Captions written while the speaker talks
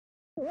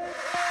What's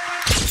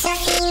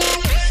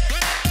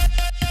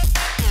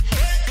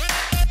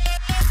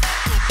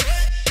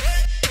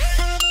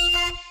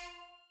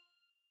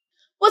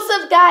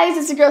up, guys?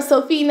 It's your girl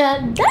Sophina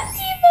The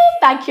Diva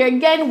back here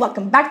again.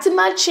 Welcome back to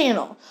my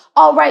channel.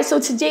 Alright, so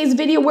today's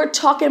video we're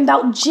talking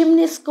about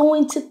gymnasts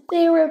going to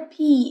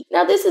therapy.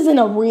 Now this isn't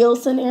a real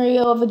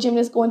scenario of a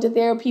gymnast going to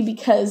therapy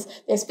because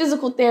there's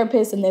physical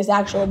therapists and there's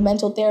actual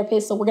mental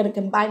therapists, so we're going to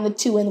combine the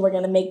two and we're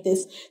going to make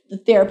this the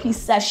therapy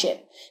session.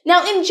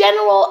 Now in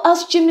general,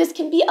 us gymnasts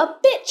can be a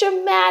bit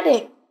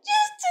dramatic.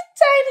 Just a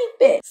tiny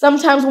bit.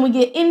 Sometimes when we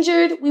get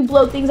injured, we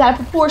blow things out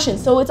of proportion,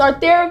 so it's our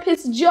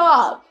therapist's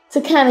job to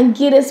kind of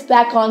get us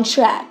back on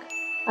track.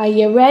 Are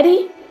you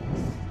ready?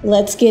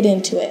 Let's get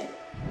into it.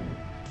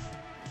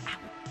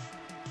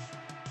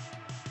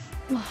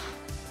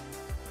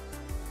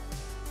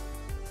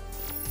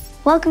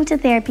 Welcome to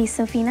therapy,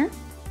 Sophina.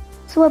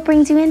 So what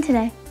brings you in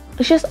today?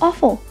 It's just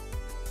awful.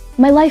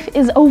 My life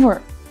is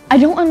over. I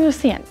don't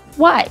understand.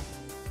 Why?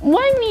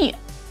 Why me?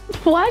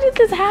 Why did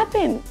this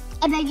happen?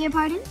 I beg your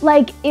pardon?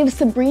 Like, if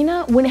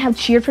Sabrina wouldn't have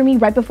cheered for me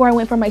right before I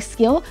went for my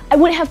skill, I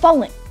wouldn't have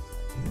fallen.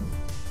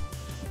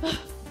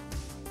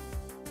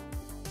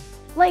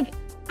 Like,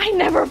 I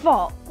never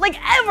fall. Like,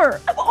 ever.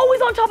 I'm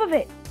always on top of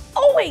it.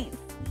 Always.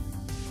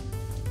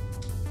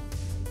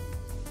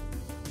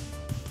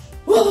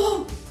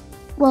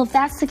 Well, if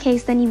that's the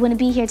case, then you wouldn't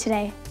be here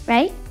today,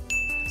 right?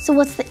 So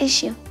what's the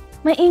issue?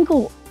 My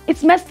ankle.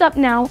 It's messed up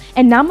now,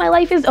 and now my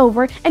life is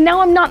over, and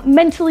now I'm not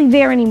mentally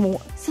there anymore.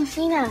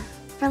 Sophina,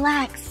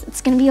 relax. It's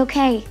gonna be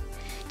okay.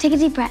 Take a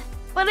deep breath.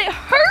 But it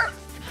hurts.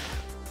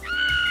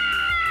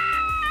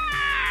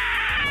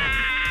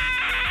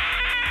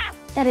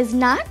 That is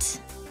not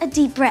a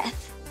deep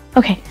breath.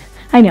 Okay,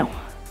 I know.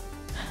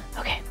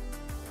 Okay.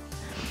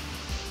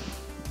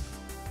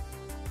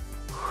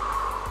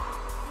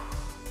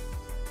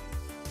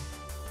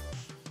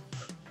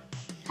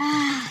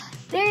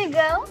 There you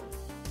go.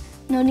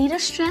 No need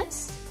of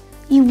stress.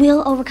 You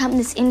will overcome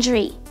this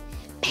injury.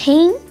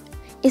 Pain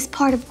is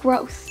part of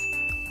growth.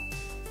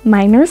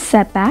 Minor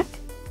setback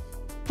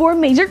for a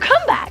major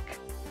comeback.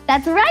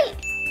 That's right.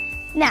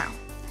 Now,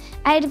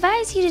 I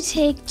advise you to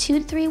take 2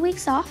 to 3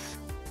 weeks off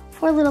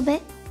for a little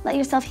bit, let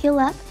yourself heal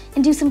up,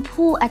 and do some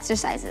pool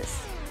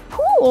exercises.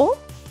 Pool?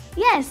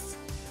 Yes,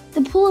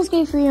 the pool is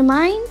great for your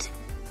mind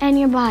and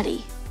your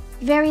body.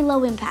 Very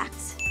low impact.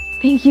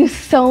 Thank you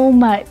so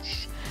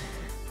much.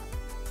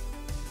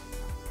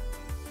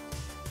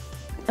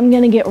 I'm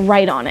gonna get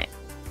right on it.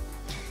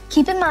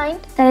 Keep in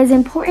mind that it's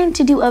important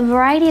to do a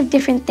variety of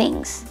different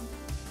things.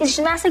 Is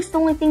gymnastics the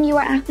only thing you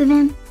are active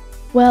in?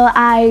 Well,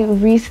 I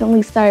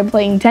recently started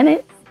playing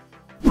tennis.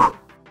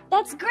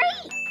 That's great!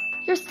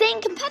 You're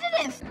staying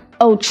competitive.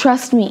 Oh,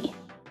 trust me.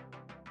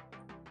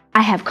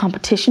 I have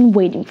competition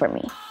waiting for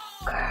me.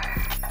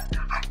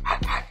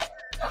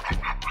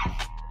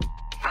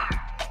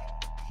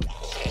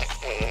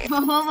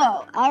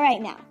 Whoa. All right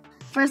now,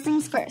 first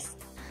things first.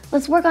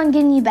 Let's work on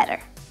getting you better.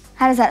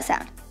 How does that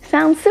sound?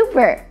 Sounds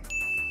super.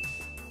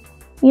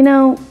 You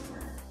know,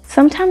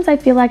 sometimes I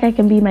feel like I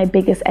can be my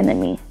biggest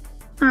enemy.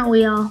 Aren't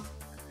we all?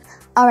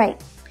 All right,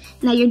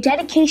 now your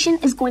dedication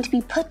is going to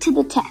be put to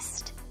the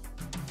test.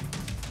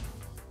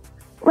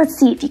 Let's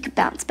see if you can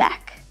bounce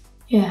back.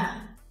 Yeah.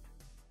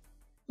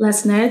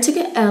 Last night I took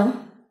an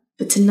L,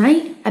 but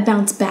tonight I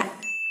bounced back.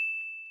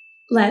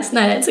 Last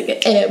night I took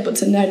an L, but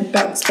tonight I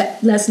bounced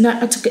back. Last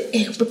night I took an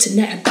L, but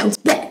tonight I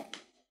bounced back.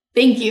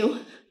 Thank you.